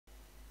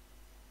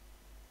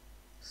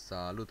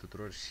Salut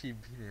tuturor și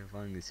bine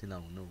v-am găsit la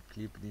un nou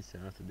clip din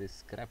seria noastră de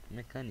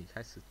ScrapMechanic.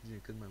 Hai să strângem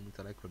cât mai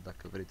multe like-uri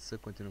dacă vreți să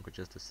continuăm cu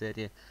această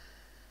serie.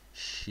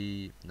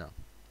 Și da,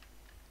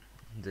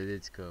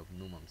 vedeți că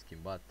nu m-am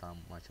schimbat, am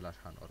același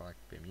hanorac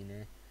pe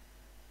mine,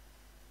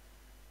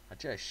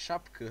 aceeași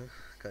șapcă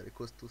care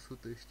costă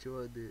 100 și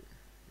ceva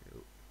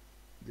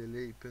de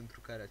lei, pentru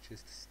care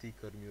acest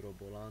sticker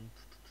mirobolant.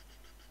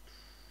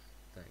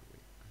 Stai, voi,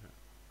 așa,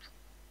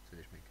 să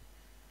le șmeche.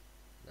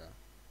 Da.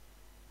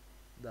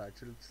 Da,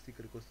 acel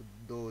sticker costă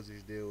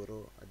 20 de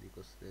euro, adică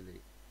 100 de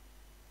lei.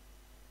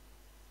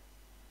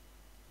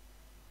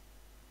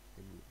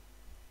 E bun.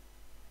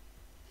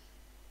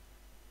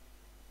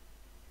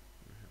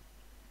 Așa.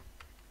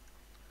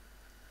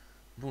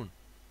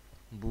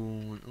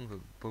 Bun, încă,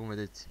 după cum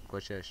vedeți, cu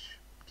aceeași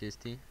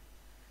chestii.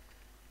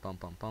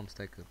 Pam,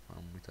 stai că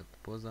am uitat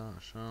poza,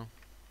 așa.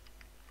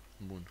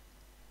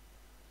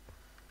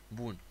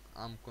 Bun,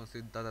 am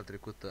construit data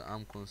trecută,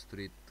 am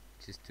construit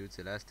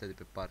chestiuțele astea de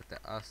pe partea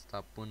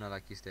asta până la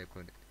chestia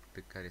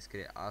pe care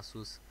scrie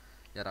Asus.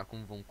 Iar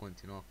acum vom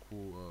continua cu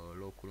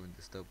locul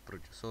unde stă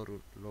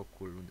procesorul,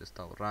 locul unde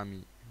stau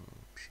ramii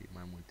și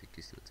mai multe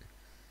chestiuțe.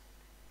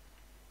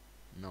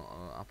 No,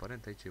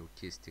 aparent aici e o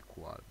chestie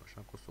cu alb,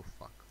 așa că o să o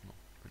fac. Nu,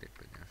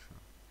 repede, așa.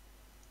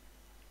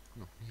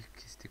 Nu, e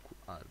chestie cu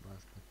alb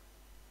asta.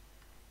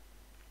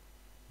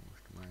 Nu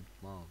știu,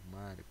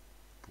 mai are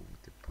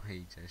puncte pe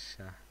aici,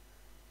 așa.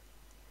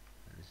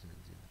 Așa,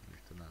 nu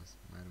știu, las,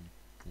 mai are un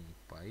punct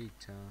pe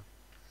aici,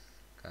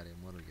 care,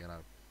 mă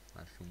rog,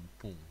 ar fi un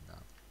punct,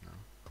 da.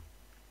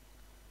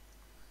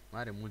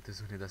 Mai are multe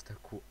zone de astea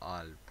cu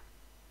alb.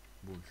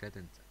 Bun,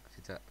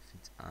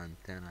 fiți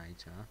antena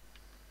aici,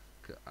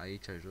 că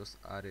aici jos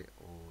are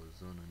o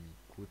zonă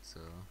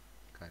micuță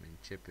care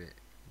începe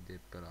de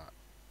pe la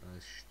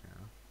ăștia.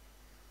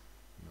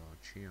 Da,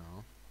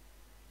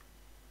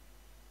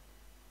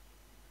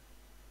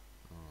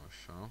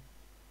 așa.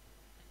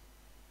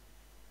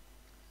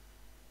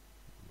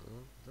 Bă,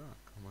 da,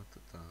 cam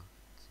atâta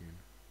țin.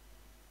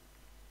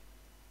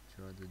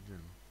 Ceva de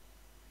genul.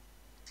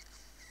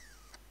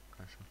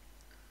 Așa.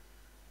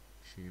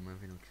 Și mai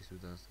vine o chestie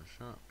de asta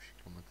așa și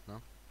cam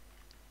atâta.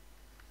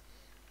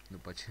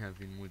 După aceea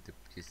vin multe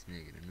chestii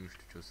negre, nu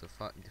știu ce o să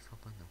fac. De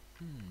fapt, da.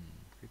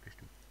 Cred că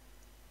știu.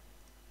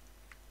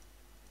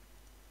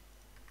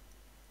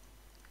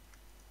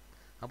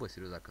 A, bă,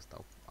 serios, dacă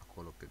stau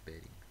acolo pe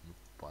bearing, nu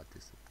poate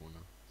să pună,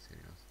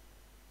 serios.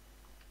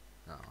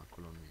 Da,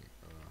 acolo nu e.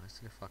 Hai să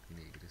le fac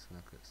negre, să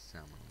vedem dacă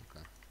seamănă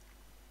măcar.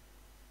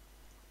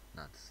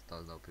 Da,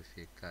 să dau pe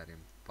fiecare în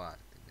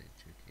parte,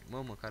 deci ok.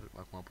 Mă, măcar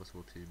acum pot să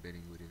vopsesc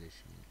bearingurile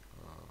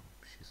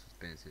și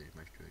suspensele și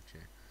mai știu eu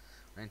ce.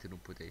 Înainte nu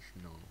puteai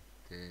și nou,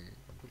 te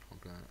duc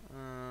complet.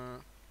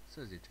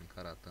 Să zicem că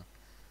arată.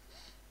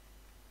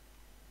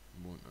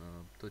 Bun,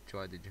 tot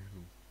ceva de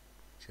genul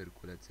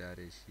cerculețe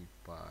are și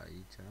pe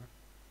aici.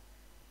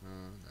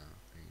 Da,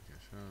 pe aici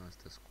așa,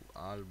 astea cu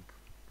alb,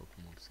 după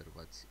cum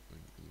observați în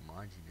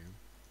imagine.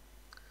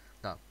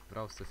 Da,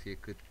 vreau să fie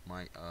cât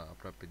mai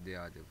aproape de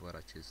adevăr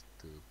acest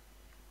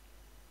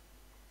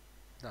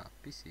da,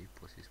 PC,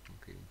 pot să-i spun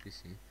că e un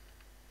PC.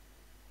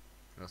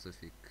 Vreau să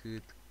fie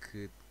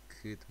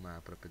cât mai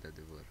aproape de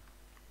adevăr.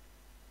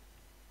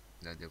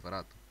 De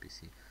adevăratul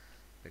PC,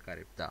 pe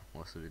care, da,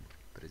 o să vi-l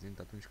prezint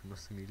atunci când o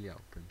să mi-l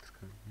iau, pentru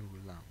că nu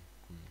l-am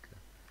cu încă.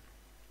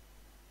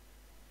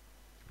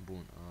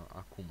 Bun,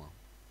 acum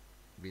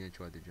vine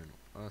ceva de genul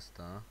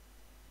ăsta.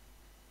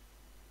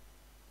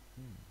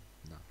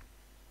 Da,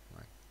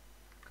 mai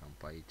cam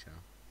pe aici.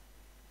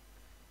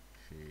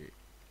 Și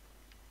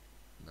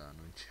da,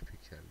 nu începe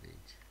chiar de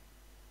aici,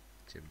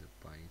 încep de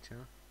pe aici.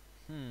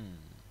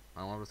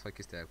 Am vrut să fac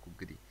chestia aia cu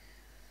gri.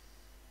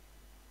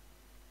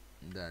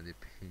 Da, de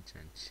pe aici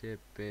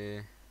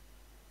începe.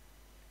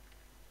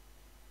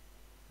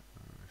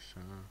 Așa.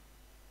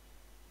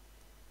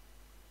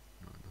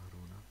 Nu, doar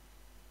una,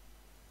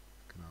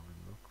 că nu avem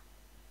loc.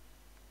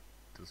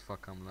 Trebuie să fac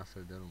cam la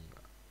fel de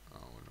lungă.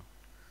 Aoleu.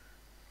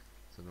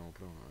 Să avem o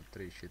problemă,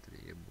 33,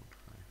 e bun,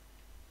 hai.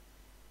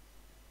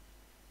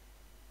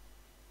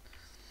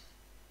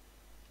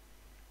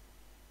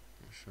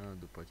 Așa,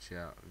 după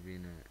aceea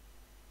vine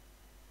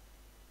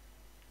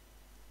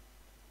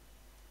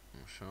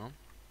așa.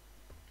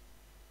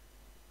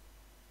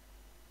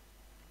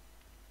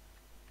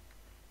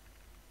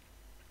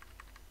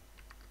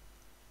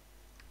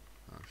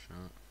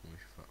 Așa,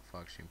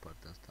 fac și în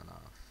partea asta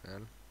la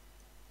fel.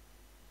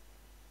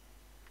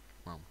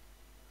 Mamă,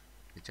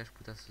 deci aș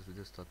putea să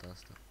studiez toată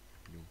asta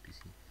de un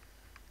PC.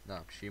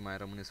 Da, și mai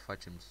rămâne să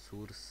facem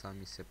sursa,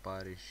 mi se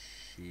pare,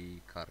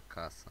 și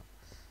carcasa.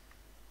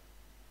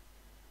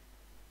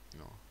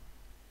 No.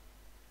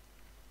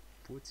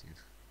 Puțin.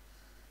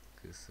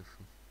 Că să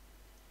fă.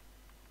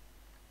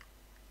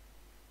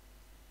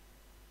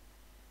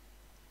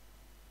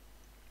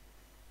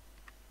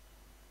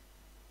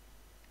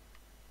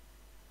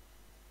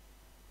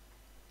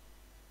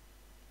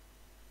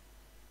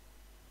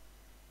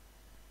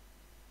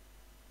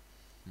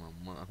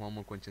 Acum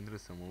mă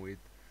concentrez să mă uit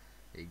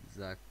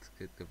exact,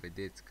 cred că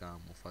vedeți că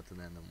am o față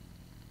de aia,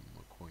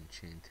 mă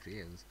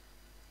concentrez.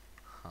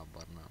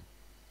 Habar n-am.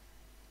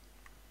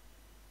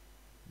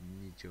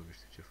 Nici eu nu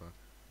știu ce fac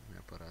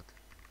neapărat.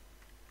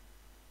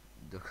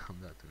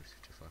 Deocamdată nu știu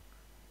ce fac.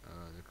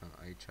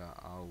 Aici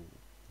au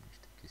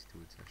niște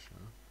chestiuțe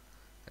așa,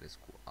 care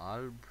sunt cu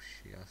alb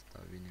și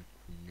asta vine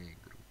cu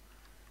negru.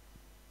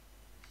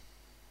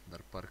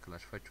 Dar parcă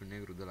l-aș face un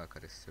negru de la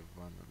care se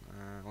vadă.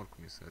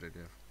 Oricum e să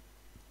relief.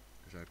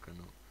 Așa că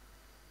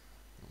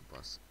nu-mi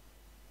pasă.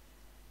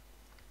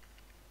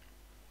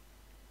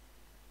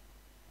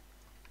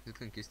 Cred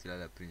că în chestiile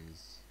alea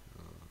prinzi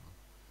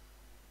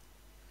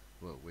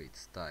wait,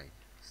 stai,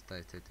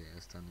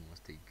 asta nu,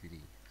 asta e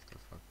gri, asta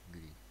fac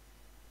gri.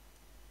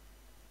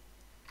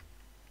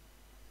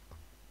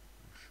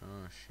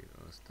 Așa, și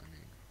ăsta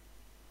negru.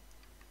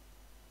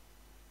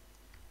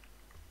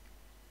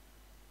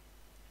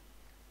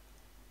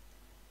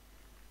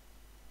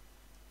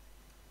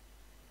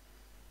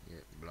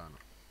 E blană.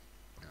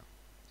 Da.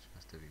 Și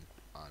asta vin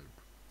cu alb.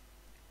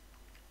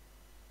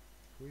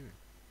 Uite,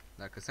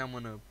 dacă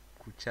seamănă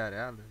cu cea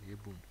reală, e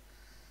bun.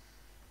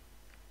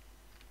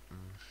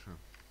 Așa.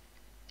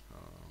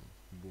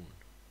 Bun.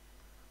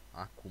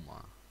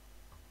 Acum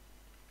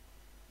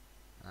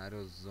are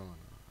o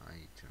zonă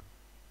aici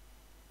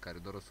care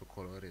doar o să o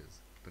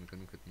colorez, pentru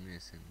că nu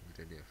iese în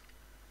relief.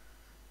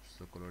 Și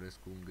să o colorez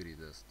cu un gri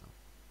de ăsta.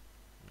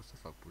 O să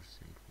fac pur și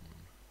simplu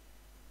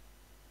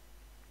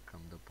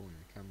cam de pe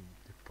unde, cam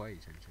de pe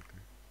aici începe.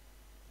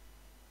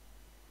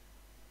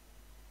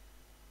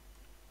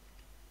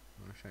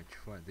 Așa,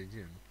 ceva de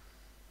genul.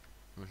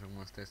 Nu știu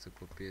acum, stai să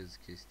copiez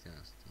chestia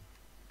asta.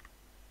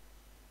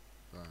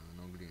 Da,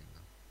 în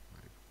oglindă.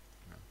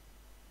 Da.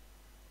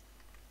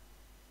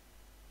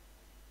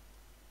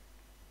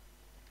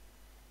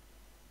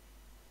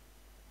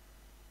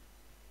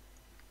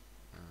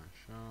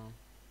 Așa.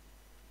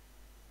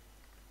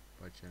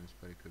 După aceea mi se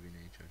pare că vine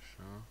aici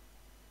așa.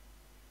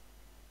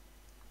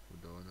 Cu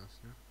două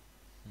de-astea.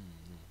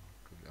 Nu,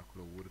 că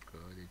acolo urcă,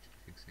 deci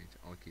fix aici.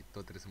 Ok, tot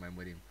trebuie să mai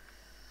mărim.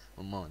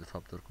 Mamă, de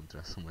fapt oricum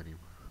trebuie să mărim.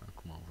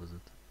 Acum am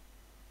văzut.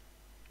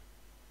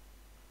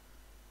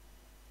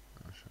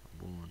 Așa,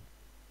 bun.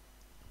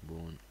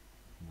 Bun.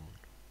 Bun.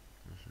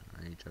 Așa,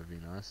 aici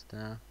vin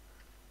astea.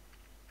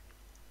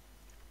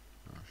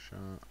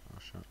 Așa,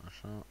 așa,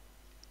 așa.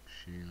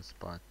 Și în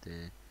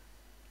spate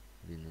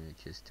vine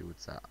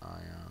chestiuța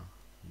aia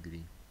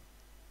gri.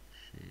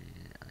 Și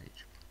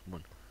aici.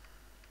 Bun.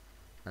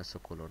 Hai să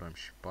colorăm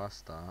și pe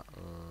asta.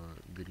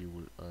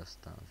 Griul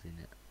ăsta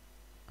vine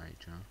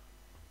aici.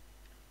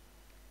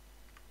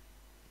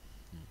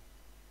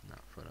 Da,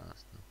 fără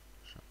asta.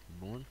 Așa,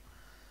 bun.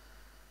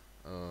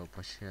 Pe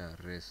aceea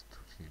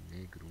restul e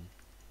negru.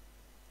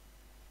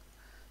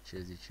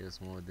 Ce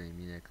ziceți, mă, de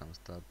mine că am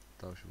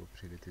stau și vă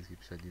pregătesc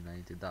episodul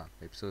dinainte. Da,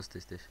 episodul ăsta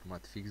este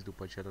filmat fix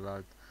după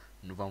celălalt.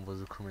 Nu v-am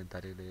văzut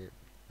comentariile,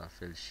 la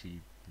fel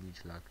și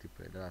nici la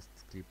clipul de Rust,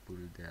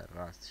 clipul de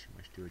Rust și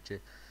mai știu eu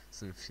ce,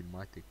 sunt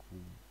filmate cu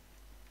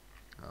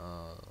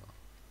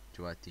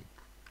ceva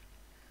timp.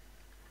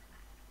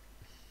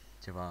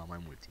 Ceva mai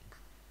mult timp.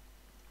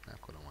 De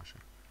acolo așa.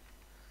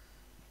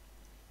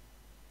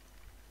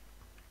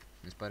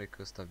 Mi se pare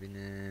că ăsta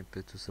vine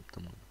pe o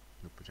săptămână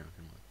după ce am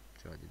filmat.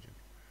 Ceva de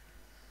genul.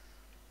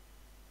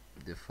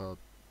 De fapt,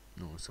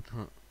 nu,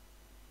 săptămână.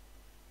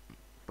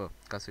 Bă,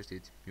 ca să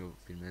știți, eu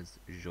filmez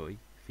joi,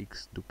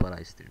 fix după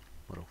live stream.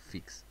 Mă rog,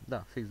 fix. Da,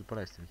 fix după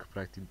live stream, că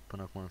practic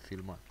până acum am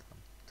filmat.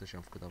 Tot ce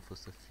am făcut a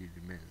fost să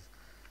filmez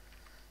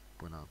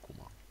până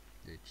acum.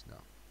 Deci,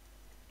 da.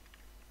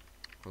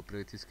 Vă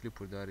pregătiți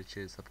clipuri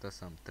deoarece s-ar putea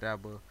să am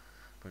treabă,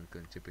 pentru că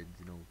începe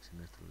din nou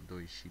semestrul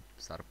 2 și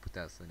s-ar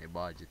putea să ne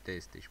bage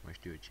teste și mai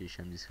știu eu ce, și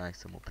am zis hai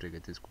să mă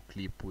pregătesc cu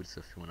clipuri, să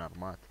fiu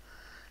înarmat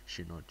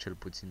și nu, cel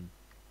puțin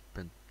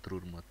pentru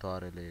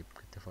următoarele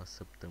câteva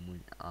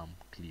săptămâni am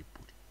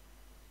clipuri.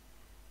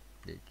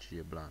 Deci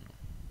e blanul.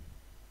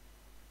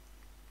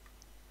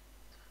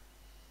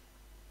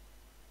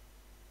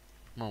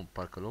 Mă,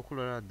 parcă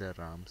locurile alea de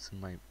RAM sunt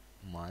mai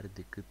mari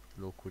decât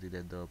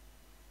locurile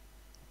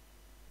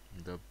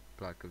de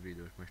placă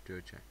video și mai știu eu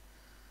ce.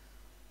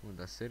 Bun,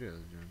 dar serios,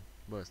 gen.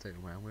 Bă, stai,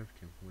 mai am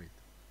webcam,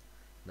 uite.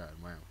 Dar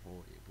mai am,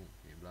 e bun,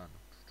 e blană.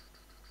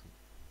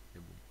 E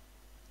bun.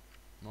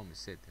 Mamă,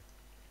 sete.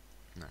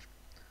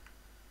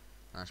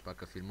 Nașpa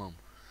că filmăm.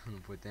 Nu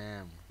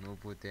putem.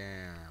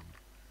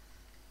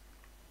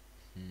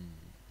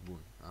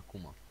 Bun,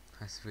 acum.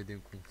 Hai să vedem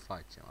cum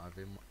facem.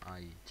 Avem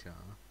aici.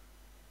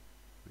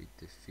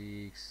 Uite,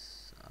 fix.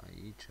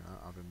 Aici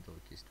avem două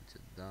chestiuțe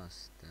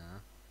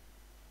de-astea.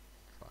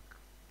 Fac.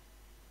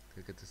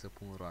 Cred că trebuie să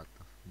pun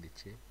roată. De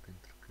ce?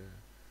 Pentru că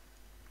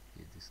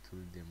e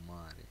destul de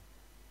mare.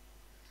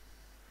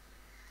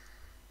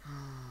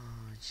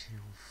 Ce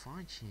îmi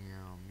face?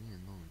 Mie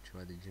nu,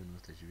 ceva de genul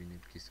ăsta și vine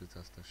chestiuța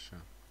asta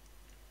așa.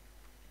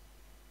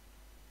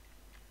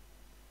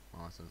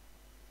 Să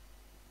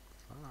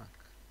fac.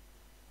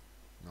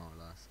 Nu,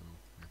 lasă, nu.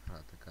 Mi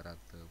arată că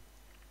arată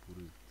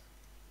urât.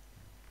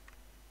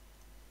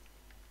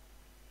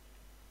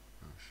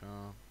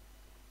 Așa.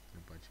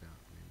 După aceea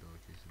vin două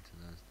chestiuțe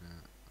de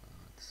astea.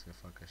 să le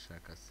fac așa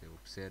ca să se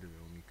observe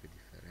o mică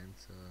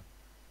diferență.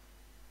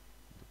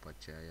 După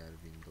aceea iar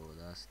vin două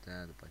de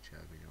astea, după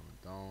aceea vine un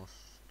down,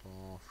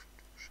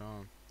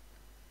 așa.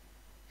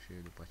 Și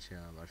după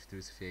aceea ar fi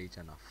trebuit să fie aici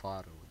în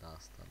afară o de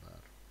asta,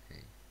 dar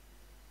hei,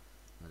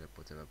 nu le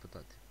poți avea pe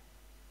toate.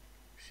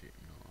 Și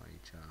nu,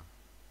 aici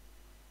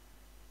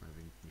mai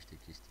avem niște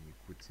chestii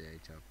micuțe,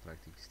 aici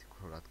practic este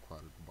colorat cu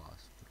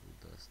albastru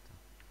de asta.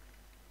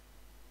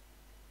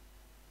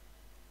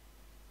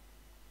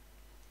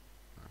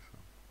 Așa.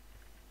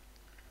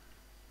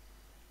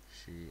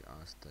 Și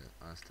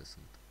astea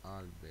sunt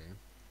albe.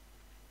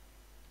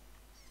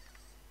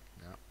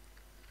 Da?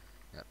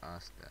 Iar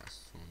astea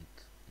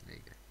sunt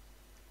negre.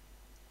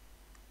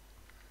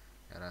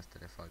 Iar astea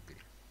le fac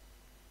gri.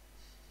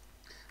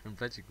 Îmi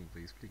place cum vă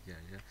explic ea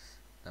așa,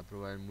 dar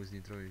probabil mulți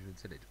dintre voi nu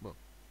înțelegi. Bă,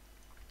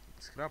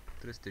 scrap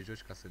trebuie să te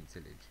joci ca să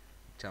înțelegi.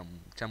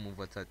 Ce-am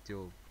învățat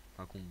eu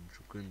acum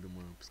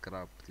jucându-mă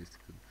scrap este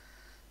că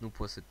nu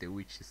poți să te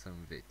uiți și să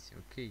înveți,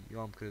 ok? Eu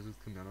am crezut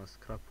când mi-am luat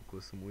scrap-ul că o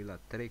să mă uit la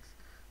Trex,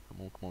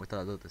 m-am uitat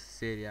la toată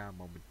seria,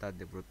 m-am uitat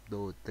de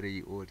vreo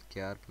 2-3 ori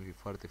chiar, pentru că e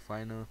foarte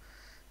faină,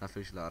 la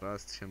fel și la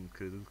Rust și am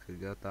crezut că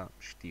gata,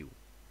 știu.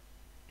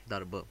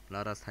 Dar bă,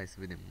 la Rust hai să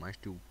vedem, mai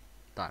știu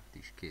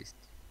tactici,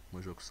 chestii,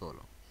 mă joc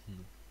solo,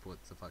 nu pot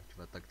să fac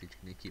ceva tactici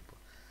în echipă,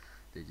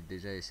 deci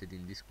deja iese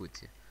din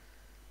discuție.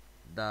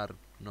 Dar,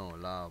 nu,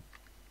 la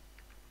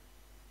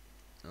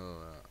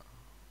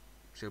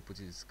cel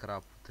puțin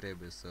scrap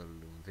trebuie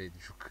să-l înveți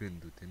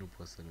jucându-te, nu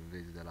poți să-l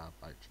înveți de la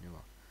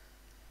altcineva.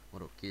 Mă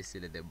rog,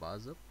 chestiile de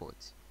bază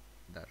poți,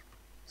 dar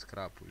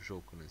scrapul,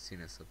 jocul în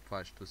sine, să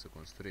faci tu, să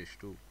construiești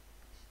tu,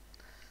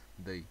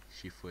 dă-i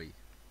și fă-i.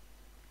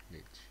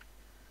 Deci,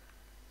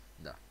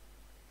 da.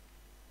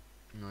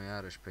 Noi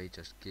iarăși pe aici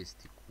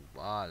chestii cu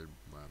alb,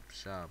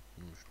 așa,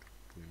 nu știu,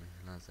 pui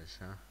mei, lasă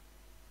așa.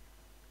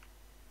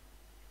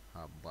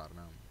 Habar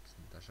n-am,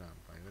 sunt așa,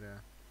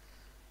 aiurea.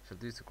 Și ar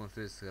trebui să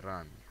construiesc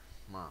rami.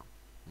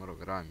 Mă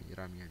rog,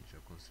 rami aici,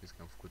 construiesc,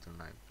 că am făcut în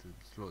live,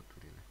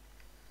 sloturile.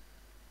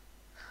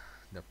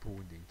 Dar pe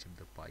unde încep?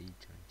 De pe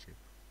aici încep.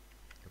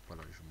 De pe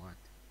la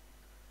jumate.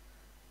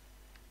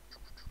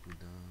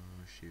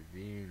 Da, și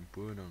vin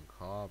până în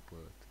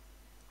capăt.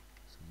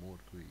 Să mor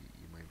tu,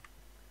 e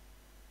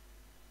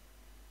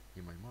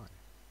mai mare.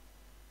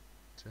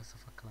 Trebuia să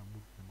fac la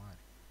mult mai mare.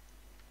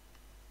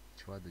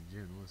 Ceva de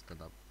genul ăsta,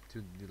 dar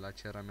de la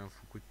ce rami am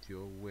făcut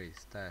eu,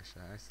 stai așa,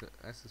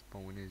 hai să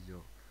spawnez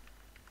eu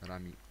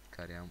ramii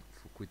care am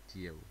făcut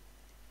eu.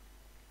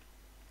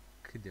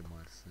 Cât de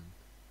mari sunt?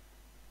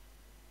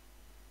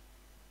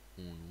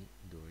 1,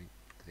 2,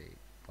 3,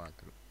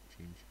 4,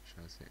 5,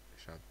 6,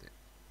 7,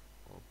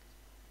 8,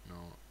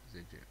 9,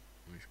 10,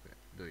 11,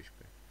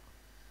 12.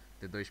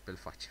 De 12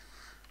 îl facem.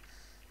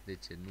 De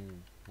ce?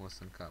 Nu o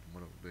să încap, mă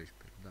rog,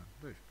 12, da,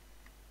 12.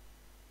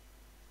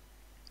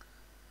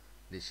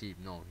 Deși,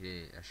 nu,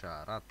 e așa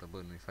arată,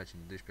 bă, noi facem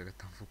de 12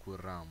 că am făcut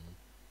ramul.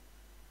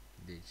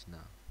 Deci,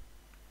 da,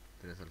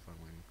 trebuie să-l fac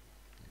mai mic.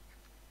 Deci,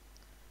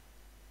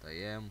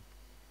 tăiem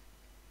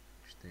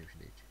și tăiem și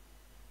de aici.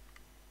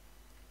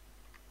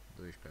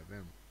 12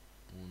 avem.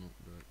 1,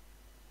 2,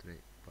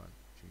 3, 4,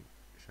 5,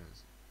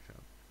 6,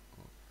 7,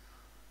 8,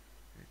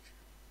 10,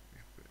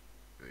 11,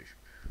 12.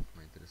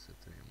 Mai trebuie să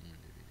tăiem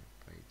unde vine,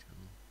 pe aici,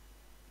 nu?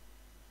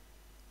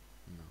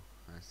 Nu,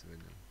 hai să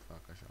vedem.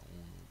 Fac așa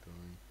 1,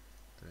 2,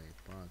 3,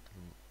 4,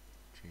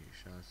 5,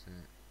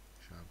 6,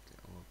 7,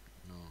 8,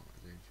 9,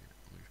 10,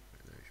 11,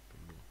 12,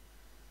 bun.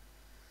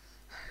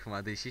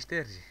 Acum dă-i și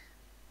ștergi.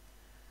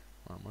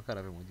 Măcar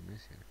avem o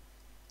dimensiune.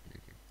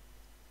 Ok.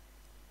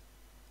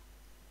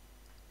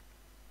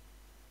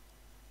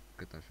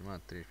 Cât am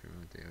filmat? 13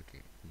 minute,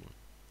 ok. Bun.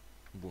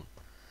 Bun.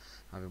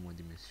 Avem o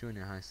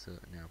dimensiune, hai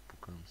să ne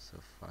apucăm să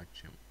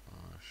facem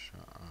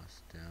așa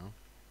astea.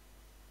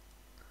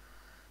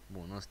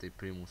 Bun, ăsta e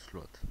primul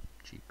slot.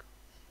 Cic,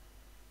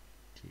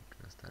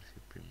 asta ar fi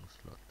primul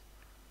slot.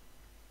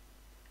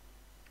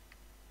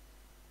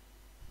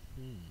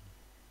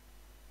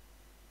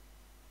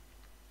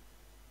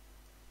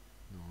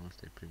 Nu,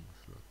 ăsta e primul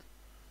slot.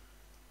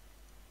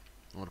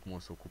 Oricum o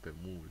să ocupe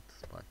mult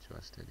spațiu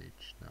astea,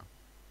 deci, da.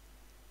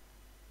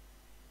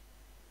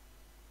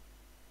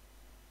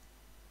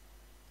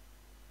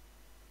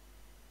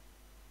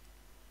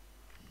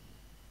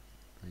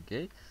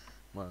 Ok?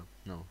 Bă,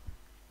 nu.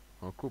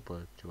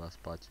 Ocupă ceva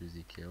spațiu,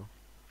 zic eu.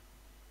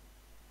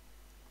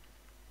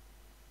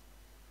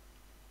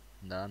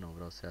 Da, nu,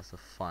 vreau să iasă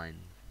fine.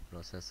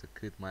 Vreau să iasă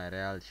cât mai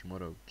real și, mă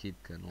rog, chit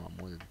că nu am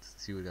mod.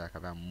 Sigur că dacă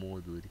aveam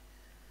moduri,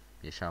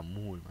 ieșea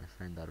mult mai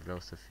fain, dar vreau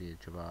să fie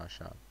ceva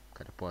așa,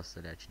 care poate să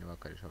le ia cineva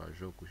care și-a luat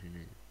jocul și nu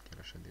e chiar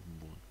așa de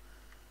bun.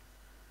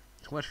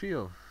 Cum aș fi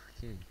eu?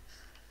 Ok.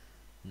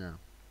 Da.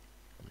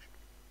 Nu știu.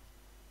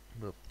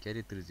 Bă, chiar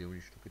e târziu, nu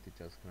știu cât e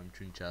ceas, că am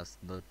niciun ceas,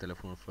 dar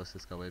telefonul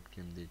folosesc ca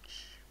webcam,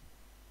 deci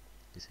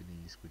este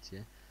din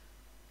discuție.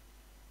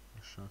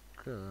 Așa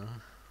că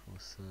o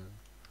să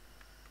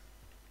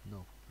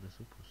dau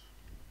presupus.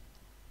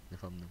 De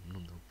fapt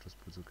nu-mi dau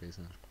presupusul că e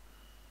să nașpa.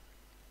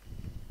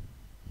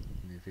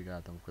 De fiecare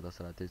dată am făcut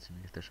asta la teți, nu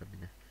este așa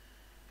bine.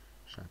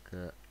 Așa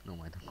că nu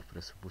mai dăm cu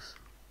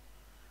presupusul.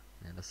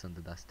 Ne lăsăm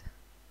de astea.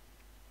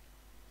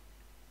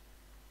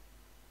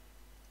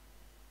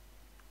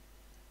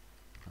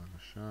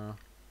 Așa.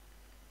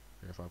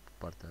 Le fac pe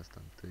partea asta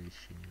întâi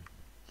și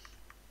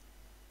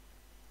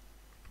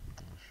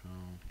așa.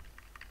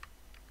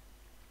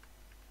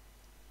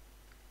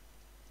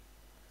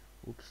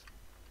 Ups.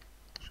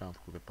 Așa am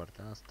făcut pe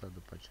partea asta,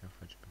 după aceea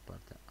facem pe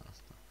partea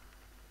asta.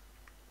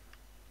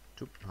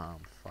 Ciup,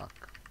 fac.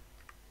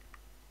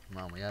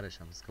 Mamă,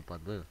 iarăși am scăpat,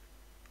 bă.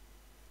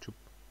 Ciup.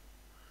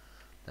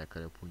 Dacă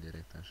le pun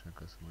direct așa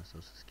ca să mai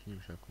stau să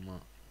schimb și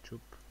acum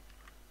ciup.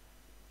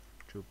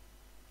 Ciup.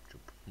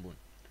 Ciup. Bun.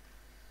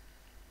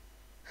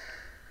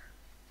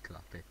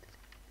 Clapetele.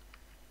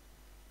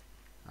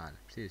 Ale,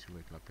 știți și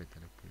voi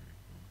clapetele pune.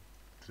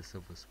 Trebuie să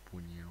vă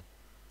spun eu.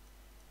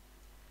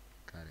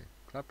 Care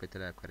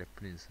clapetele aia care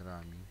prins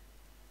ramii.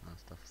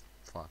 Asta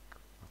fac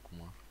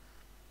acum.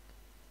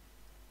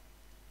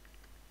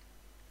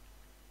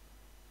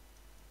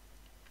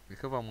 Cred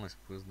că v-am mai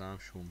spus, dar am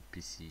și un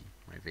PC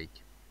mai vechi.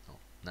 No,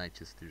 n-ai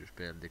ce să te joci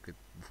pe el decât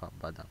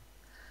ba da.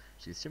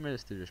 Știți ce merge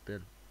să te joci pe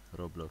el?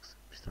 Roblox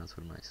și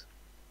Transformice.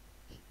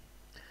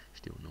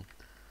 Știu, nu?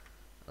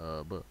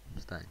 Bă,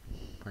 stai.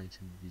 Aici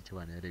e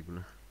ceva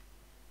neregulă.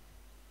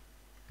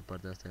 Pe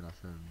partea asta e la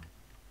fel, nu?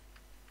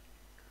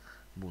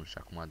 Bun, și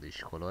acum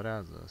deci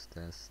colorează.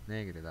 Astea sunt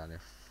negre, dar ale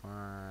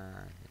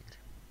fain negre.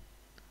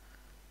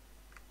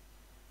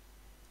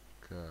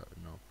 Că,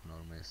 nu, până la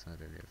urmă e în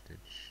relief,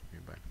 deci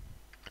nu-i bani.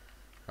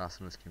 Ca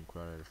să nu schimb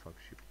culoarea, le fac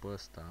și pe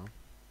ăsta.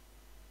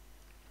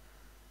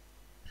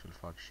 Și îl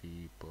fac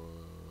și pe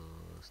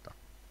ăsta.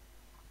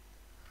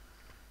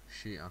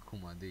 Și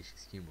acum dai și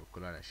schimbă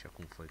culoarea și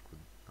acum fă cu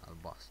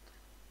albastru.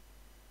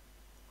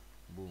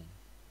 Bum.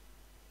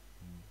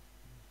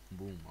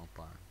 Bum,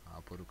 a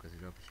apărut că se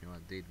joacă cineva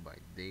Date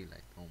by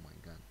Daylight. Oh my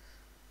god.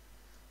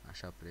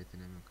 Așa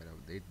prietenii mei care au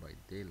Date by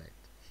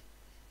Daylight.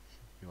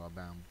 Eu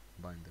abia am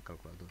bani de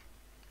calculator.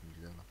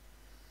 De ăla.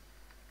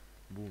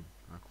 Bun,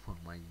 acum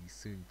mai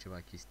sunt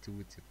ceva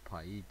chestiuțe pe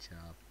aici.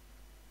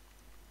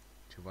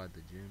 Ceva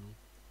de genul.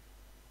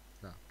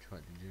 Da, ceva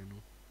de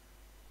genul.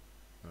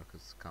 Doar că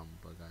sunt cam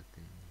băgate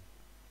în...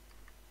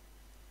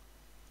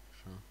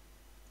 Așa.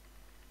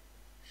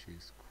 Și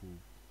cu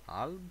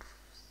alb,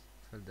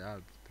 fel de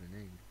alb spre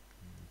negru.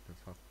 Să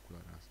fac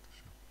culoarea asta,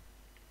 așa.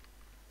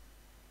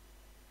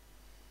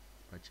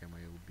 După aceea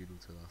mai e o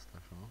biluță de asta,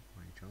 așa,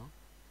 aici.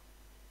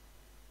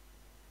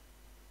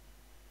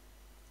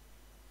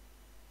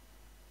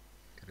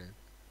 Cred.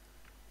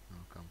 No,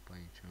 cam pe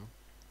aici.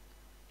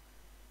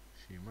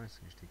 Și mai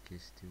sunt niște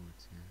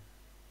chestiuțe.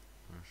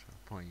 Așa,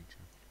 pe aici.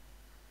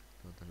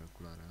 Tot așa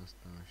culoarea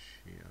asta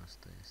și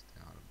asta este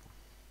albă.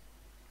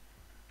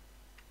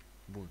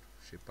 Bun,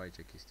 și pe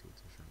aici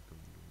chestiuțe, așa,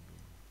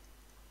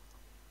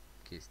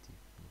 chestii,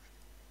 nu știu.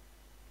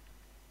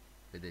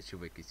 Vedeți și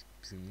voi că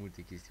sunt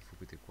multe chestii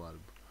făcute cu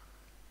alb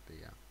pe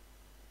ea.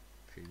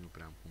 Și nu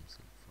prea am cum să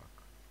le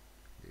fac.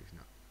 Deci,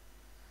 na.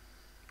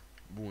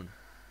 Bun.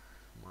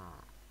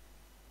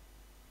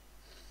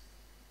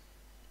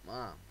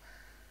 Mam.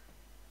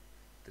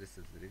 Trebuie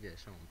să-ți revii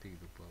așa un pic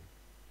după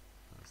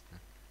asta.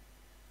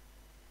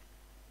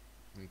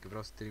 Adică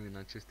vreau să termin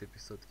acest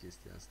episod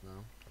chestia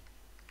asta.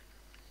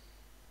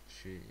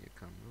 Și e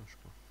cam, nu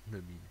știu, de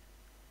bine.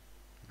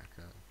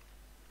 Dacă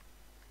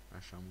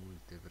așa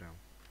multe vreau.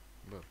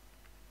 Bă.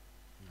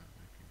 Da,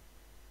 ok.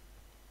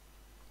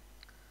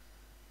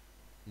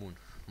 Bun,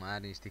 mai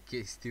are niște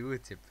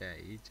chestiuțe pe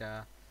aici.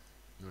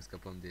 Nu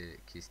scăpăm de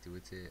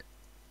chestiuțe.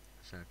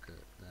 Așa că,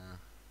 da.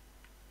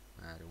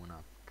 Mai are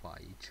una pe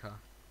aici.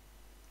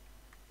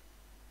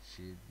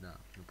 Și, da,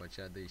 după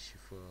aceea dă-i și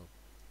fă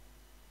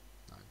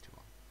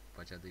altceva.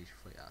 După aceea dă-i și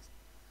fă asta.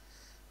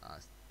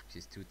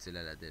 Chestiuțele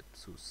alea de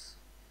sus.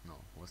 No,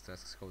 o să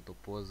trebuiască să caut o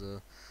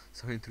poză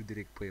sau intru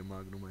direct pe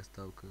EMAG, nu mai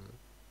stau că...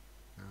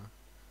 Da?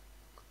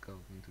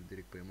 Intru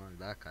direct pe EMAG,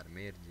 dacă ar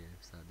merge,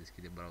 să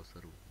deschide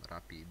browserul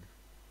rapid.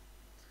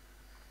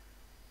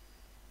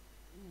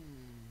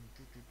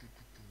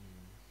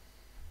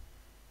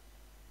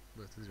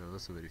 Bă, stai vreau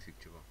să verific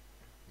ceva.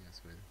 Ia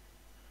să vedem.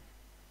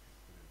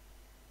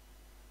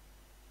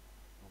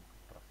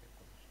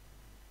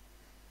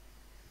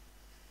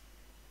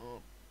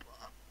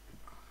 Opa.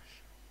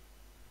 Așa.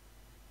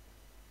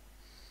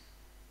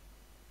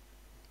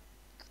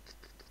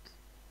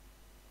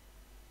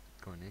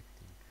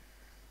 Connecting.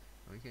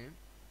 Ok.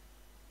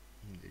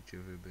 De ce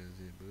VBZ?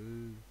 Bă,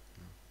 nu.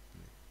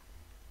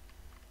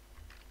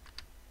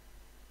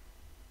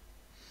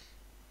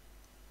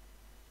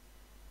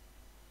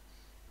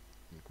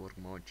 Corc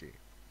moce.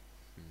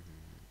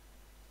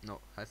 No,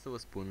 hai să vă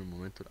spun în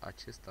momentul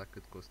acesta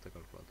cât costă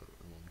calculatorul.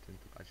 În momentul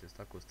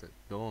acesta costă 2784,85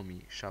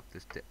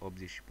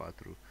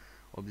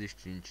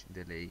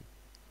 de lei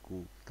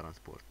cu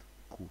transport.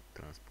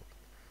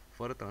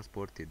 Fără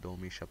transport e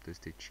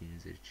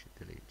 2750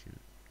 de lei.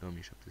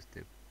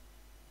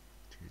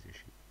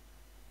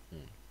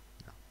 2751.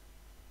 Da.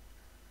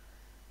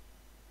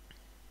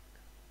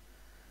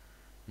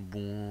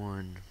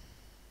 Bun.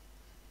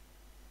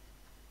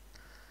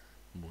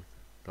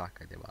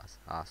 placa de bază,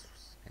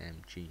 Asus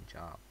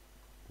M5A,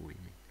 pui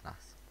mei,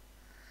 lasă.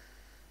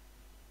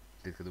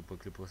 Cred că după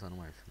clipul ăsta nu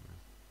mai filmez.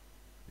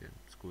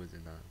 Scuze,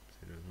 dar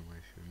serios nu mai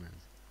filmez.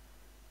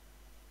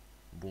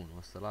 Bun,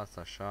 o să las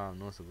așa,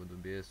 nu o să văd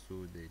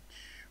OBS-ul,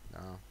 deci,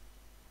 da.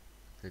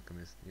 Cred că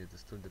e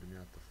destul de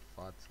luminată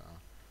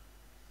fața.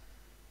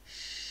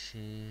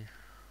 Și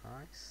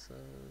hai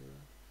să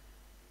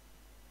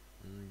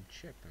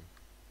începem.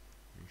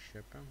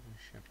 Începem.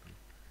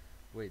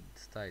 Wait,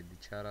 stai, de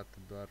ce arată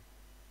doar...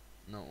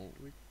 No,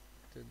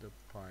 uite de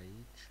pe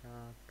aici,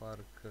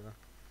 parcă...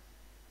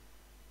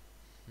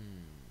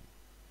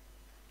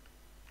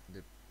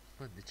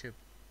 De ce?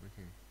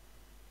 Ok,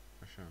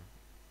 așa.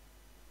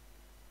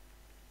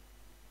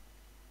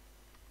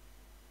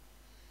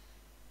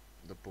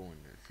 După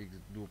unde? Fix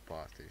după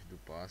asta și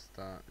după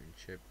asta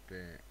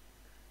începe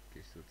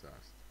chestiuța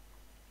asta.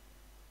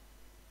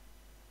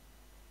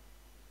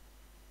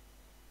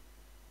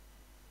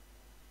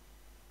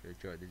 Că e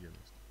ceva de genul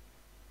ăsta.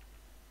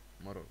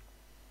 Mă rog,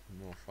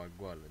 nu o fac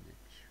goală,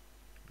 deci...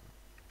 Da.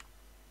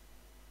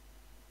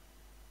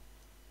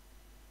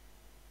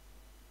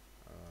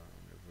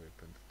 Am nevoie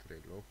pentru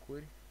 3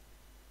 locuri.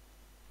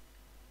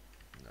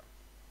 Da.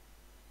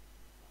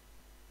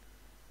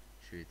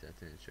 Și uite,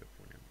 atent ce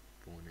punem.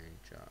 Pune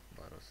aici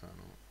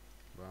barosanul.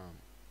 Bam,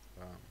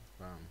 bam,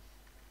 bam.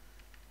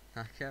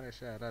 Ha, chiar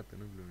așa arată,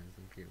 nu glumesc,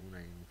 ok, una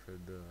e un fel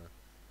de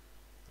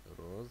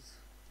roz,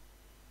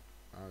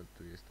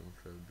 altul este un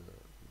fel de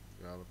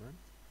galben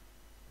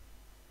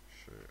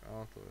și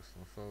altul este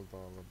un fel de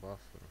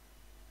albastru.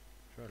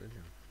 Și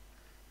alegem.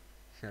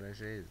 Chiar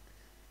așa este.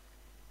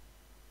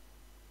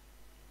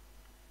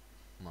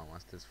 Mama,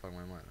 astea se fac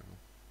mai mare, nu?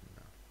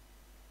 Da.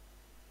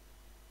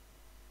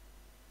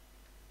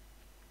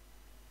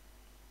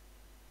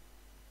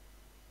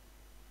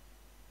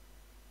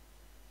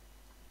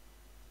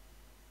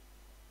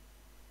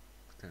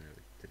 Putem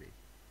nevoie 3.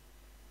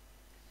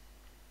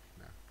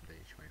 Da, de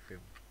aici mai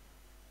fem.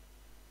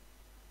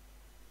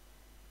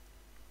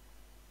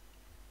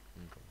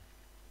 Încă.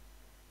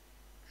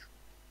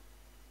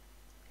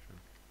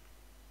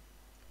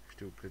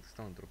 Știu, cred că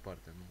stau într-o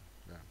parte, nu?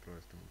 Da,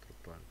 probabil stau într-o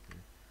parte.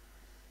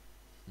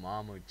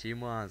 Mamă, ce-i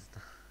mă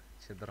asta?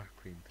 Ce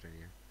dracu intră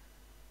în ea?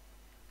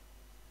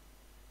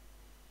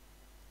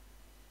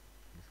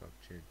 De fapt,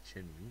 ce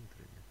nu intră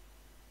în ea?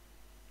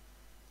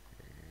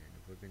 Nu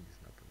vă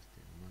gândiți la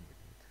prostie, nu m-am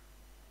gândit.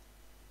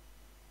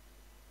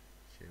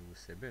 Ce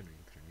USB nu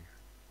intră în ea?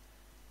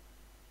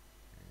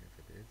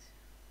 Vedeți?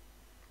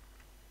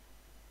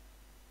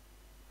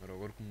 Mă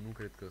rog, oricum nu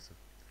cred că o să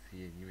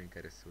fie nimeni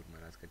care să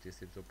urmărească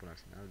acest episod până la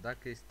final.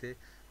 Dacă este,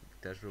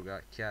 te-aș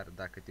ruga, chiar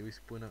dacă te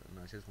uiți până în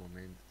acest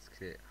moment,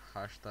 scrie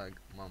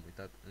hashtag m-am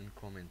uitat în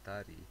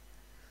comentarii.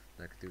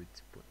 Dacă te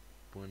uiți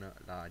până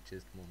la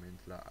acest moment,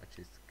 la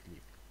acest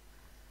clip.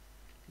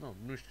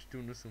 Nu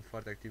știu, nu sunt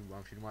foarte activ,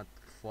 am filmat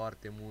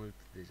foarte mult,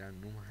 deja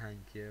nu mai am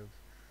chef.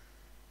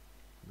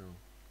 Nu.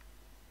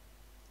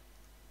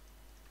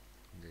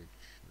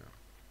 Deci, da.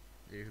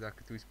 Deci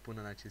dacă te uiți până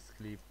în acest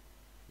clip,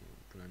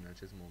 până în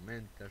acest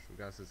moment, te-aș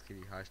ruga să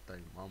scrii hashtag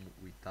m-am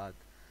uitat,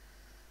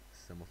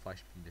 să mă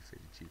faci plin de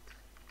fericit.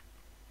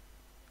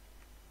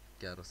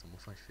 Chiar o să mă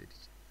faci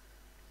fericit.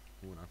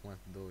 Bun, acum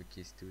două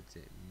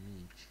chestiuțe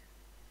mici.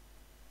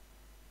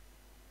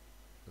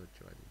 Tot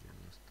ceva de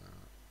genul ăsta.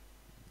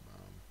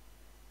 Bam.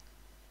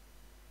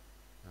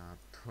 Da,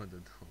 tot de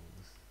două.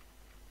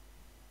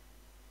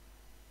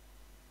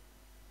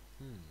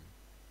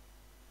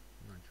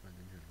 Nu, ceva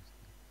de genul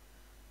ăsta.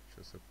 Și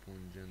o să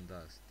pun gen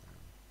de-asta.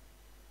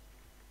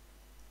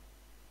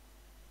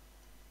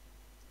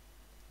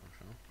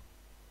 Așa.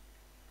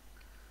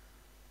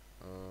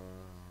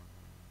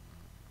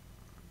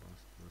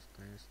 Albastru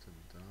ăsta este,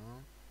 da.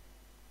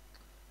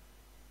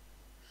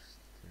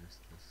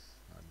 Este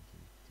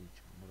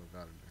argentice, mă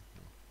rog, albe,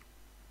 nu.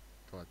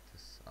 Toate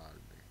sunt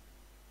albe.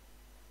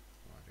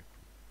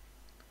 Oarecum.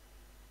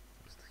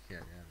 Asta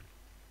chiar e albe.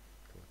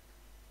 Tot.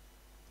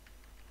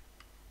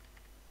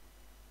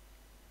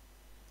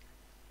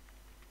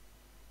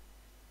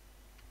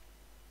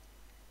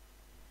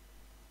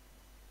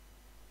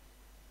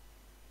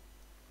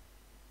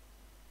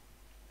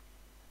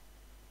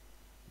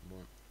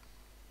 Bun.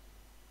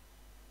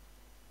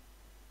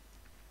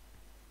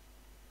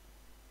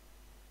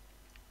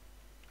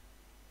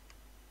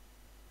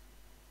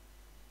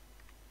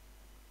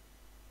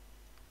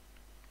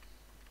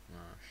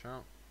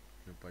 Așa.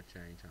 După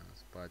aceea aici în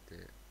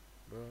spate.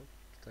 Bă,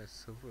 stai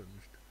să văd, nu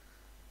știu.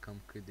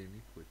 Cam cât de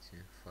micuț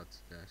e față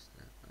de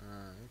astea.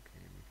 Ok,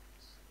 e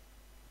micuț.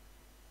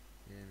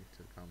 E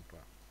micuț cam pe...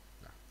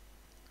 Da.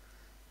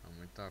 Am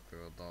uitat că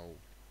eu dau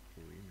cu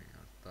email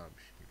alt tab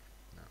și...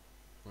 Da.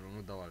 Mă rog,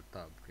 nu dau alt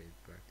tab, că e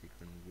practic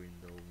în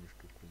Windows, nu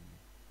știu cum...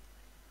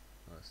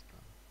 Asta.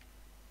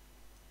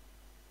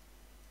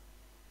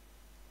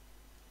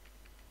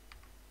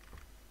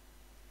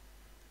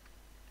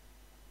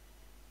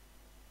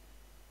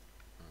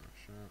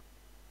 Așa.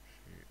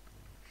 Și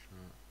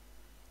așa.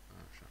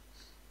 Așa.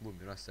 Bun,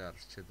 miroase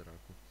ars, ce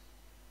dracu.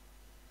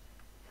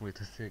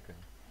 Uite-te că...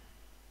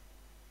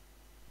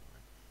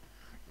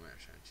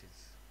 așa încins.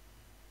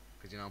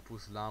 Că gen am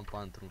pus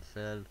lampa într-un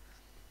fel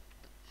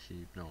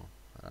și nu,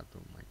 arată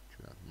mai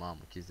ciudat.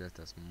 Mamă, chestia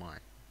astea sunt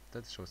mari.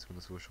 Tot așa o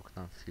secundă să vă știu cât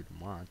am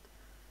filmat.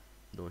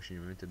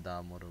 25 minute, da,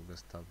 mă rog,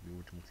 ăsta e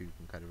ultimul clip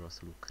în care vreau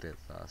să lucrez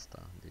la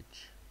asta,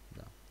 deci,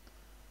 da.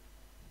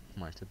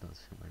 Mă așteptam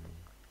să fie mai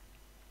lung.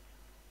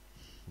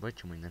 Bă,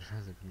 ce mă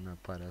enervează că nu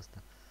mi-apare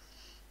asta.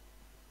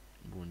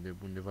 Bun, de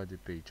undeva de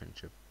pe aici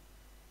încep.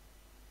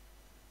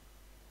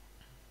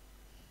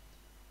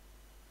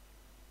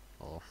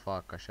 O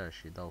fac așa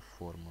și dau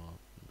formă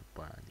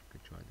după aia, adică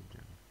ceva de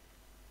genul.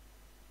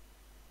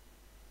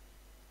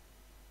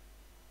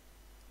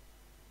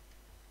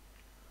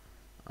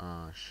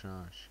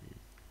 Așa și,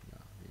 da,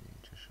 vine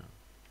aici așa.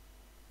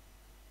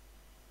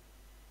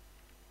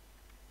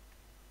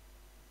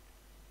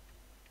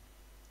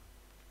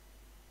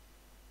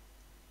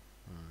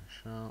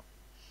 Așa.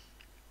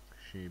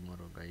 Și, mă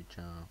rog, aici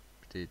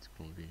știți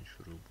cum vin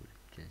șuruburi,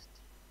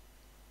 chestii.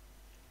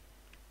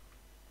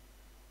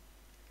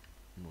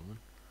 Bun.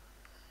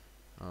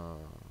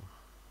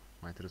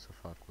 Mai trebuie să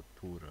fac o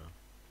tură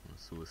în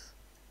sus.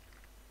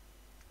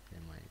 E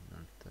mai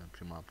înaltă,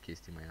 prima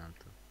chestie mai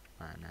înaltă,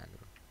 aia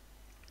neagră.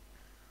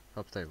 De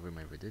fapt, stai, voi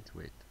mai vedeți?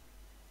 Wait.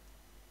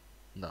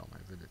 Da,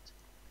 mai vedeți.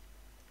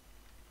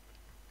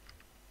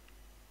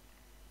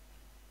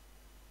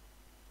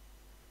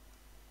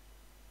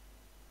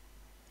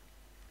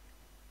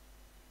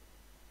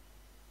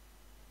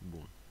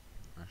 Bun,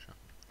 așa.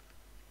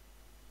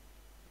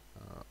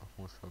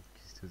 Acum o să fac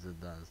chestiuță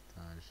de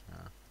asta,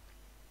 așa.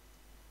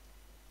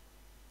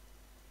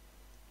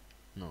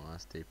 Nu,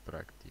 asta e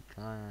practic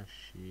aia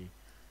și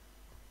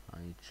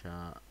aici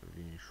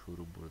vin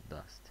șuruburi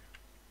de-astea.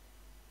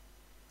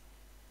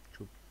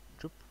 Ciup,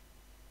 ciup.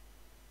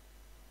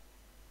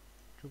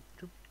 Ciup,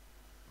 ciup.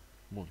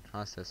 Bun,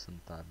 astea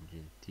sunt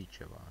argintii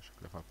ceva, așa că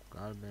le fac cu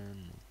galben,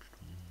 nu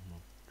știu,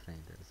 nu prea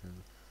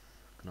interesează.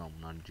 Că nu am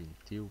un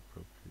argintiu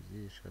propriu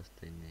zis și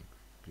asta e negru,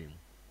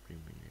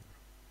 primul e negru.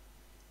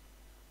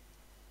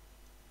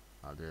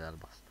 Al doilea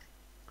albastru,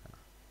 că na.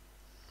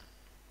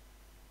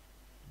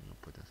 Nu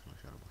putea să nu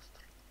fie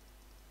albastru.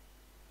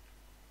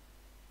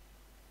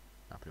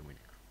 Da, primul e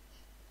negru.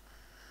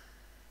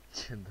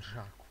 Ce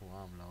dracu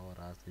am la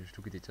ora asta, nu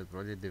știu cât e ceas,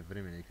 probabil de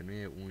vreme, adică nu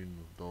e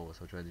 1, 2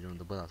 sau ceva de genul,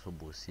 de bă, dar s-a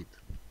obosit,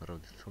 rău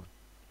de tot,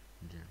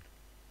 gen.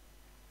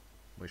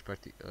 Bă, și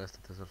practic ăsta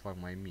trebuie să-l fac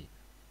mai mic.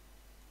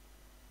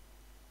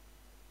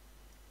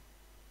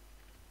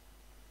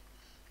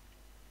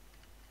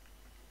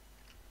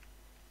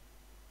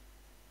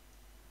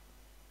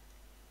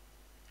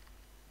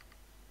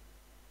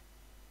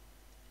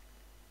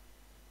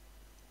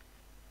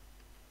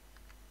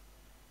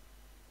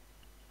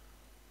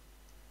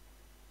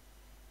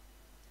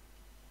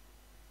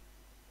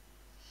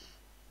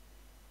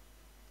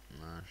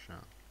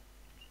 Așa.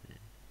 Și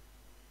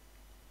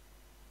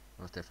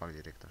asta îi fac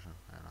direct așa,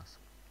 aia lasă.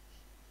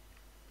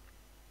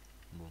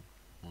 Bun,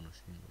 unul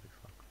singur îi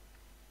fac.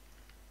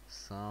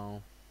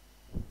 Sau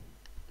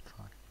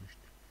fac, nu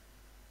știu.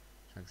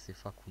 Așa că să-i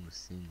fac unul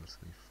singur,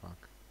 să-i fac.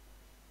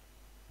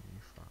 Îi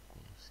fac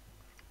unul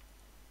singur.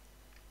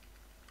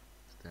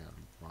 Asta e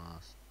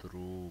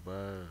albastru,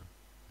 bă.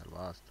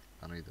 Albastru,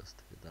 dar nu-i de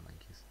asta, e de la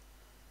închis.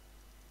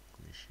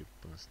 Cum e și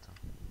pe ăsta.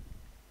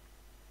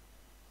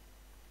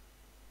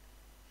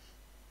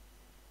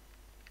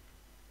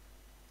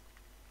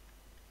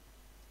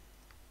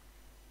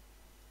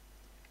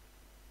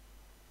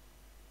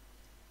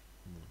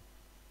 Bun.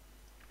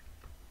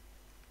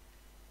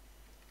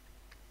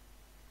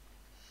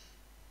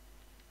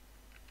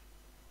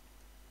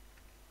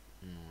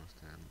 Nu,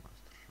 asta e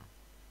albastru, așa.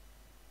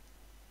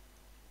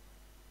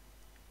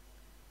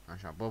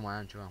 Așa, bă, mai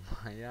am ceva,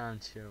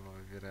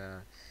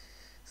 vrea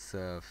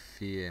să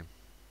fie,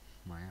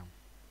 mai am.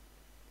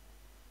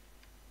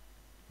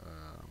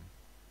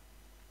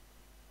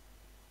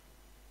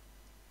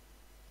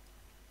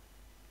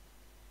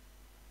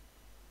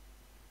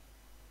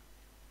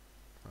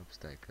 Fapt,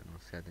 stai că nu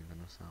fie atent că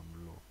nu o să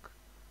am loc.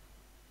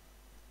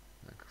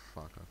 Dacă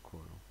fac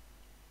acolo.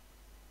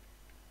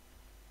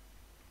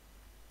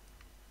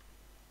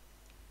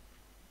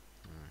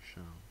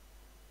 Așa.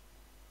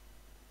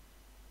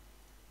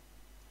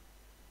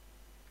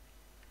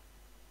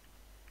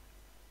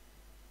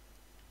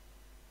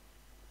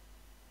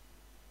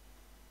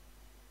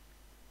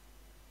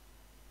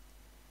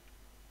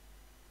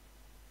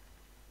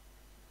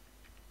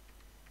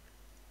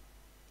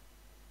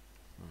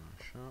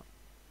 Așa.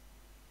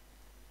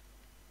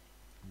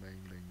 Bang,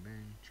 bang,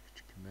 bang, chic,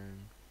 chic, bang.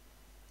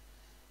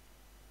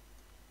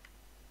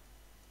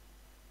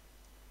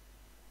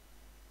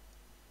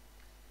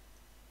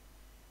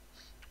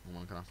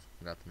 Mă că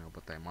gata, mi-au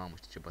bătaie, mamă,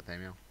 știi ce bătaie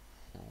mi-au?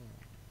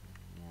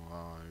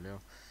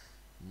 Aleu.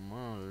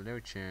 Mă, leu,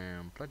 ce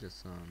îmi place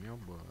să-mi iau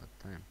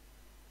bătaie.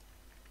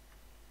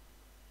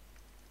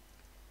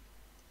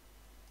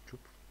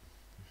 Ciup.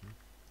 Așa.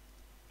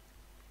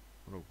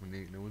 Mă rog,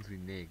 înăuntru e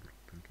negru,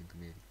 pentru că e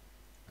întuneric.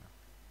 Da.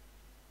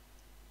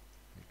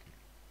 Ok.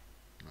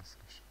 Lasă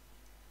așa.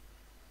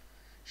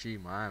 Și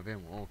mai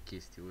avem o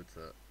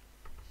chestiuță.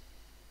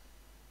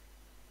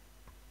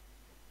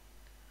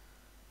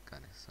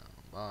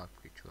 Ba,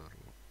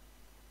 piciorul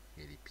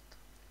e lipit.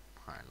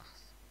 Hai, las.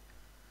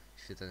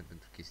 Și fiți atent,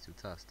 pentru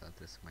chestiuța asta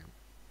trebuie să mai...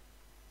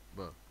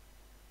 Bă,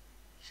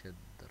 ce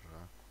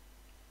dracu.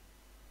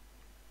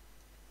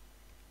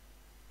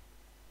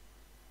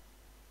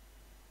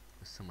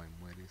 O să mai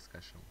măresc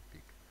așa un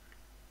pic.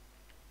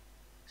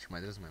 Și mai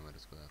trebuie să mai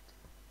măresc o dată.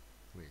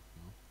 Wait,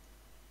 nu?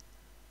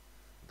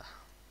 Da.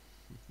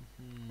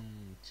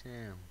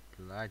 Ce-mi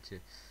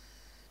place.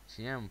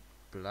 Ce-mi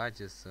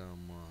place să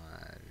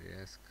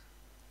măresc.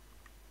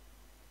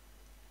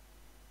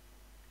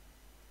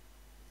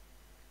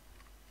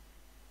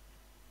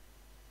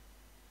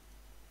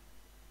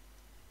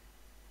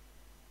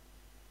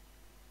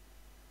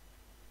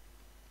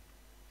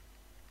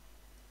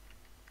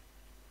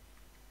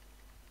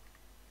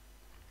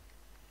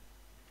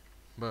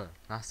 Bă,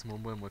 lasă-mă,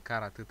 bă,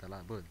 măcar atâta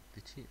la... Bă, de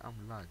ce am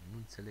lag? Nu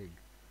înțeleg.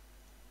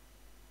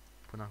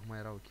 Până acum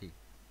era ok.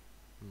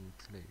 Nu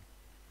înțeleg.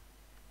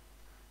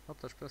 De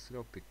fapt, aș putea să le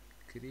iau pe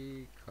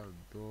cric, al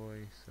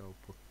 2, să iau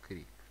pe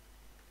cric.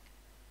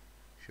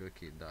 Și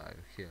ok, da,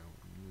 e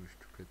ok. Nu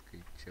știu, cred că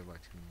e ceva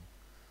ce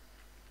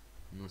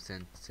nu se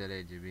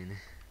înțelege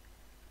bine.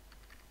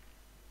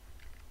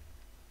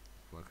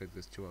 Cred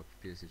că sunt ceva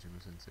piese ce nu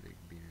se înțeleg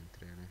bine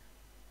între ele.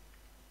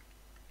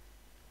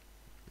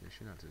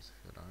 Deși n-ar trebui să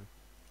fie lag.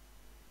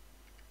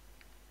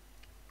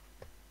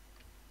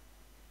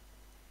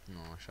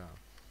 Nu, așa,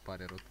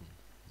 pare rotund,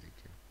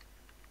 zic eu.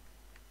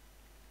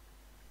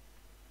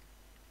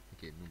 Ok,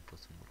 nu pot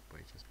să mă urc pe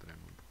aici spre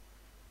nub.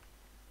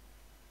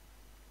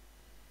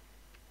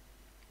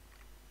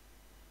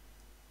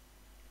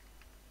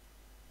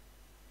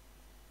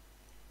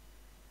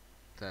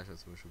 Stai așa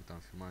să vă știu cât am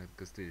filmat,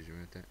 că 30 de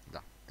minute.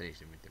 Da, 30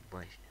 de minute,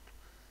 băi, ești netul.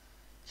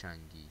 Ce-am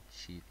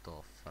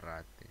ghicit-o,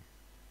 frate.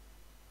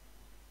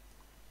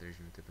 30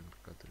 de minute pentru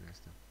căcaturile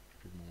astea.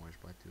 Cred că mă mai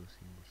bate eu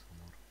singur să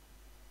mor.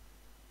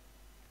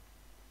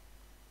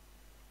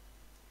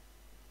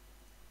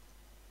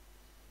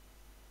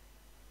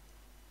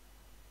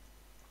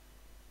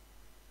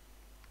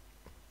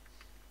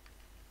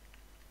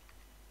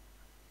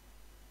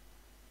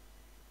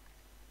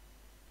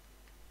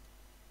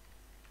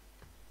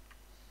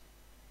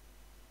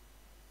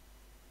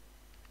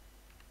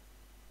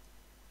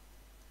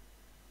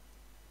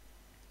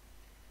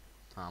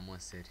 A, mă,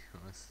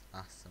 serios,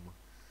 lasă-mă.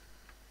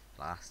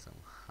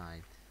 Lasă-mă,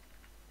 haide.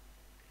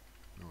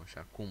 Nu, și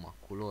acum,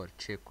 culori,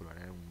 ce culori?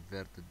 Are un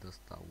verde de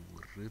ăsta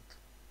urât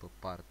pe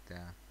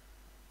partea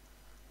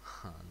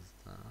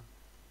asta.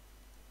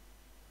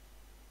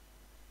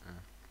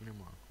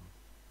 Pune-mă acolo.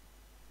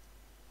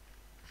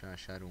 Și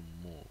așa are un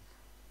mov.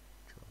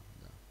 Ceva,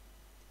 da.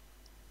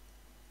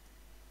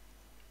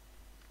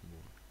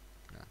 Bun,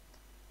 gata.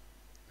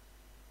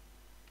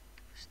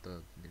 Și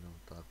tot, din nou,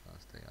 toată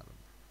asta e albă.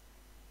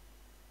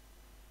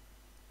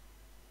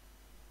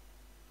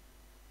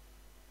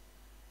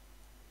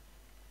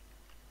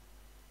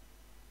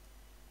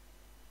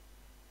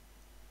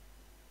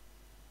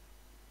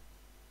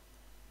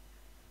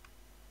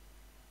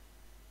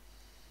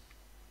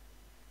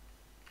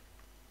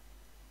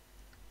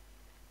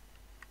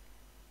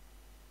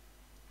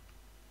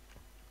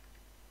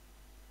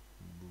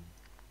 Bun,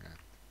 gata.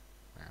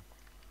 Mai acolo.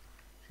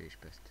 Și aici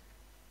peste.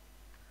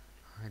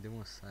 Haide,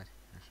 mă, sari,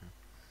 așa.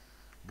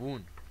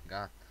 Bun,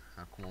 gata.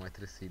 Acum mai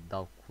trebuie să-i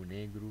dau cu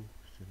negru.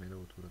 Și mai dau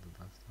o tură de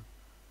asta.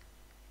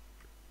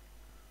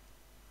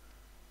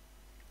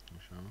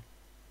 Așa, nu?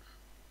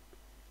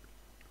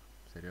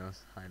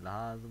 Serios? Hai,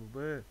 lasă-mă,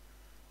 bă!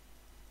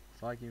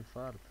 Fac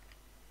infart.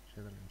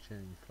 Ce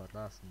infart?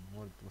 Lasă-mă,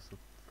 mor, o să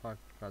fac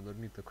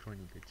adormită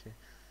cronică, ce?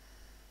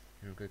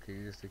 Eu nu cred că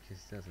există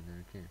chestia asta de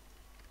ok.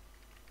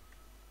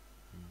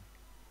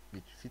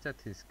 Deci fiți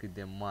atenți cât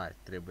de mari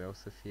trebuiau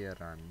să fie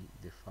ranii,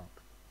 de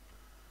fapt.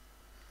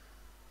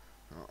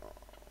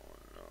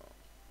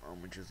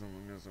 Am început să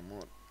mă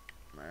mor.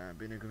 Mai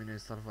bine că vine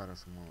salvarea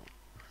să mă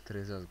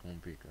trezească un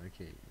pic.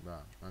 Ok,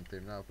 da, am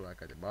terminat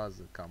placa de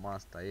bază, cam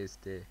asta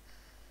este.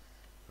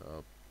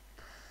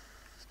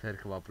 Sper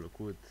că v-a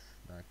plăcut.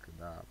 Dacă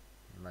da,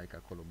 like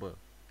acolo, bă.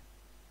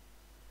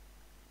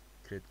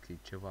 Cred că e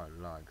ceva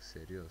lag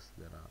serios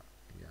de la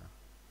ea.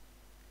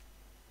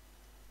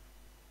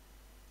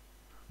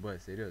 Bă,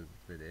 serios,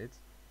 vedeți?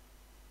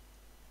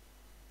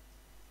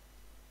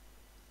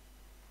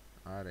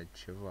 Are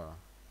ceva.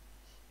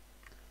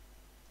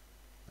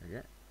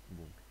 Ok?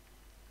 Bun.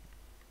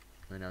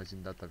 Noi ne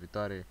auzim data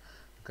viitoare,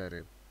 în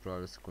care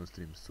probabil să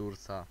construim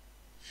sursa.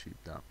 Și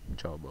da,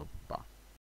 ceau, bă, pa.